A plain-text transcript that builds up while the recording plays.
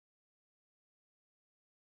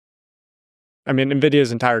I mean,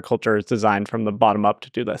 NVIDIA's entire culture is designed from the bottom up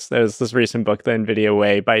to do this. There's this recent book, The NVIDIA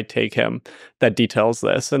Way by Take Him, that details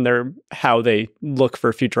this and how they look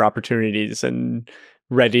for future opportunities and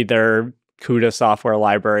ready their CUDA software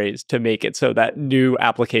libraries to make it so that new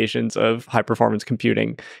applications of high performance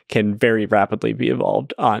computing can very rapidly be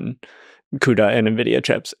evolved on CUDA and NVIDIA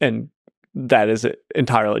chips. And that is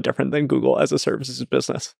entirely different than Google as a services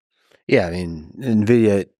business. Yeah, I mean,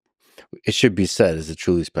 NVIDIA, it should be said, is a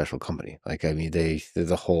truly special company. Like, I mean, they're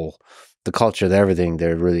the culture, everything,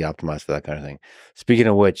 they're really optimized for that kind of thing. Speaking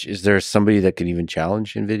of which, is there somebody that can even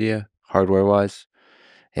challenge NVIDIA hardware-wise?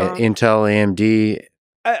 Intel, AMD?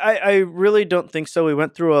 I really don't think so. We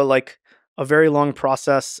went through a very long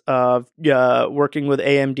process of working with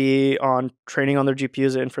AMD on training on their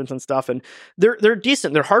GPUs, inference and stuff, and they're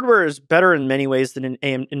decent. Their hardware is better in many ways than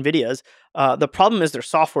NVIDIA's. The problem is their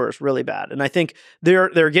software is really bad, and I think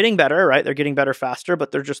they're getting better, right? They're getting better faster,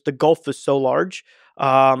 but the gulf is so large,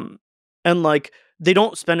 and like they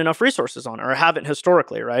don't spend enough resources on it, or haven't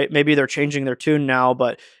historically, right? Maybe they're changing their tune now,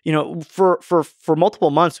 but for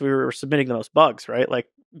multiple months we were submitting the most bugs, right? Like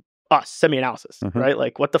us, SemiAnalysis, right?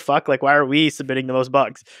 Like, what the fuck? Like, why are we submitting the most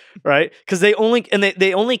bugs, right? Because they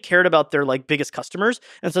only cared about their like biggest customers,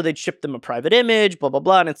 and so they'd ship them a private image, blah blah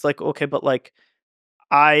blah, and it's like, okay, but like,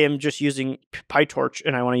 I am just using PyTorch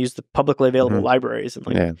and I want to use the publicly available libraries, and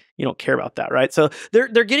like you don't care about that, right? So they're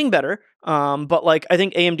getting better, but like I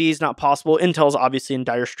think AMD is not possible. Intel's obviously in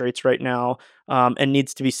dire straits right now, and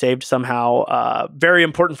needs to be saved somehow. Very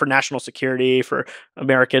important for national security, for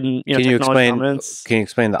American technology dominance. Can you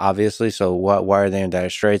explain the obviously? So why are they in dire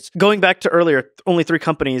straits? Going back to earlier, only 3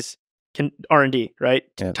 companies can R&D, right?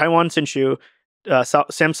 Yeah. Taiwan, Hsinchu,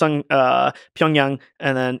 Samsung, Pyongyang,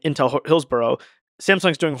 and then Intel Hillsboro.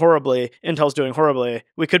 Samsung's doing horribly, Intel's doing horribly.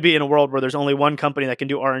 We could be in a world where there's only one company that can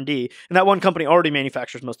do R&D, and that one company already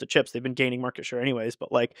manufactures most of the chips. They've been gaining market share anyways,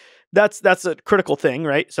 but like that's a critical thing,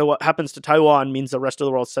 right? So what happens to Taiwan means the rest of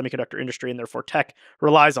the world's semiconductor industry and therefore tech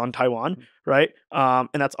relies on Taiwan, right? And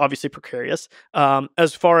that's obviously precarious.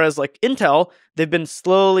 As far as like Intel, they've been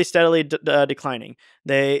slowly, steadily declining.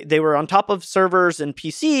 They were on top of servers and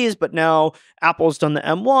PCs, but now Apple's done the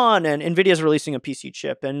M1, and NVIDIA's releasing a PC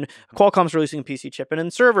chip, and Qualcomm's releasing a PC chip. And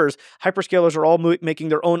in servers, hyperscalers are all making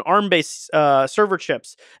their own ARM-based server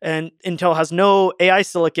chips, and Intel has no AI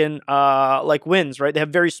silicon like wins, right? They have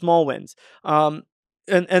very small wins.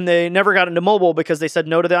 And they never got into mobile because they said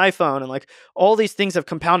no to the iPhone, and like all these things have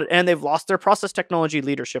compounded, and they've lost their process technology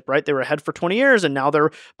leadership, right? They were ahead for 20 years and now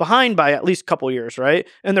they're behind by at least a couple years, right?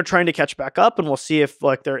 And they're trying to catch back up, and we'll see if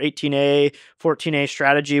like their 18A, 14A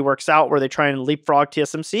strategy works out where they try and leapfrog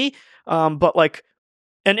TSMC. But like,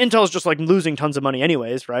 and Intel's just like losing tons of money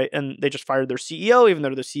anyways, right? And they just fired their CEO, even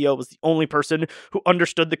though the CEO was the only person who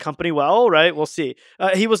understood the company well, right? We'll see.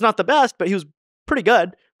 He was not the best, but he was pretty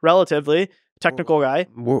good, relatively. Technical guy.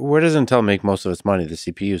 Where does Intel make most of its money? The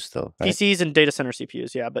CPUs still, right? PCs and data center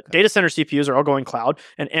CPUs, yeah. But data center CPUs are all going cloud,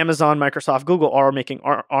 and Amazon, Microsoft, Google are making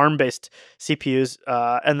ARM-based CPUs.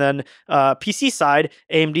 And then PC side,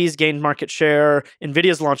 AMD's gained market share.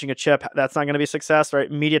 NVIDIA's launching a chip. That's not going to be a success,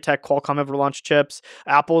 right? MediaTek, Qualcomm have launched chips.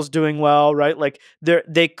 Apple's doing well, right? Like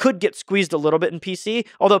they could get squeezed a little bit in PC,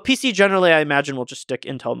 although PC generally, I imagine, will just stick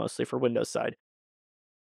Intel mostly for Windows side.